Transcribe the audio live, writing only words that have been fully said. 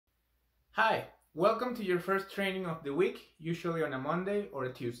Hi, welcome to your first training of the week, usually on a Monday or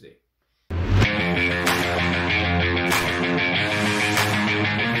a Tuesday.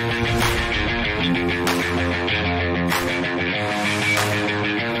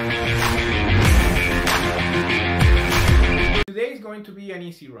 Today is going to be an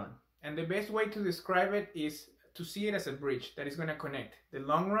easy run, and the best way to describe it is to see it as a bridge that is going to connect the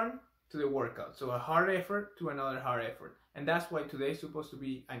long run to the workout. So a hard effort to another hard effort. And that's why today is supposed to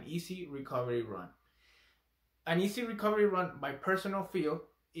be an easy recovery run. An easy recovery run, by personal feel,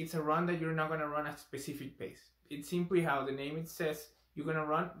 it's a run that you're not going to run at a specific pace. It's simply how the name it says, you're going to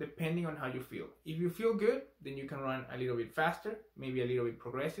run depending on how you feel. If you feel good, then you can run a little bit faster, maybe a little bit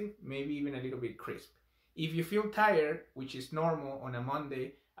progressive, maybe even a little bit crisp. If you feel tired, which is normal on a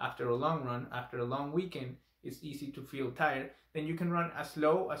Monday after a long run, after a long weekend, it's easy to feel tired, then you can run as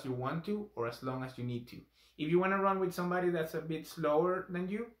slow as you want to or as long as you need to. If you want to run with somebody that's a bit slower than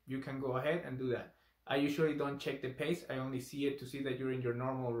you can go ahead and do that. I usually don't check the pace. I only see it to see that you're in your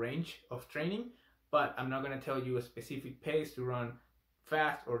normal range of training, but I'm not going to tell you a specific pace to run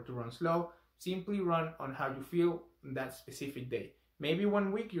fast or to run slow. Simply run on how you feel on that specific day. Maybe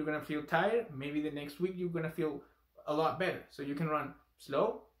one week you're going to feel tired. Maybe the next week you're going to feel a lot better. So you can run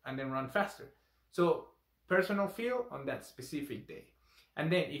slow and then run faster. So personal feel on that specific day.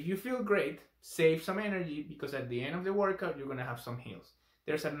 And then if you feel great, save some energy, because at the end of the workout you're going to have some hills.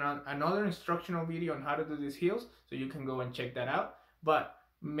 There's another instructional video on how to do these hills, so you can go and check that out. But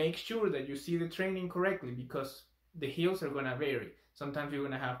make sure that you see the training correctly, because the hills are going to vary. Sometimes you're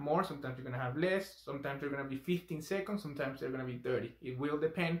going to have more, sometimes you're going to have less, sometimes they're going to be 15 seconds, sometimes they're going to be 30. It will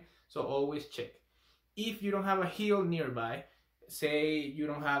depend, so always check. If you don't have a hill nearby, say you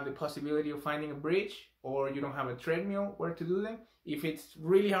don't have the possibility of finding a bridge, or you don't have a treadmill where to do them, if it's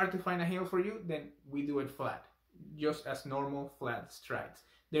really hard to find a hill for you, then we do it flat, just as normal flat strides.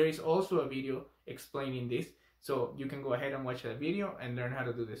 There is also a video explaining this, so you can go ahead and watch that video and learn how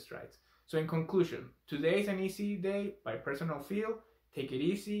to do the strides. So in conclusion, today is an easy day by personal feel. Take it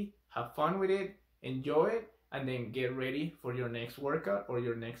easy, have fun with it, enjoy it, and then get ready for your next workout or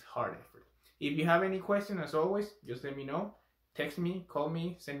your next hard effort. If you have any question, as always, just let me know. Text me, call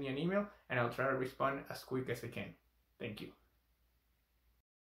me, send me an email, and I'll try to respond as quick as I can. Thank you.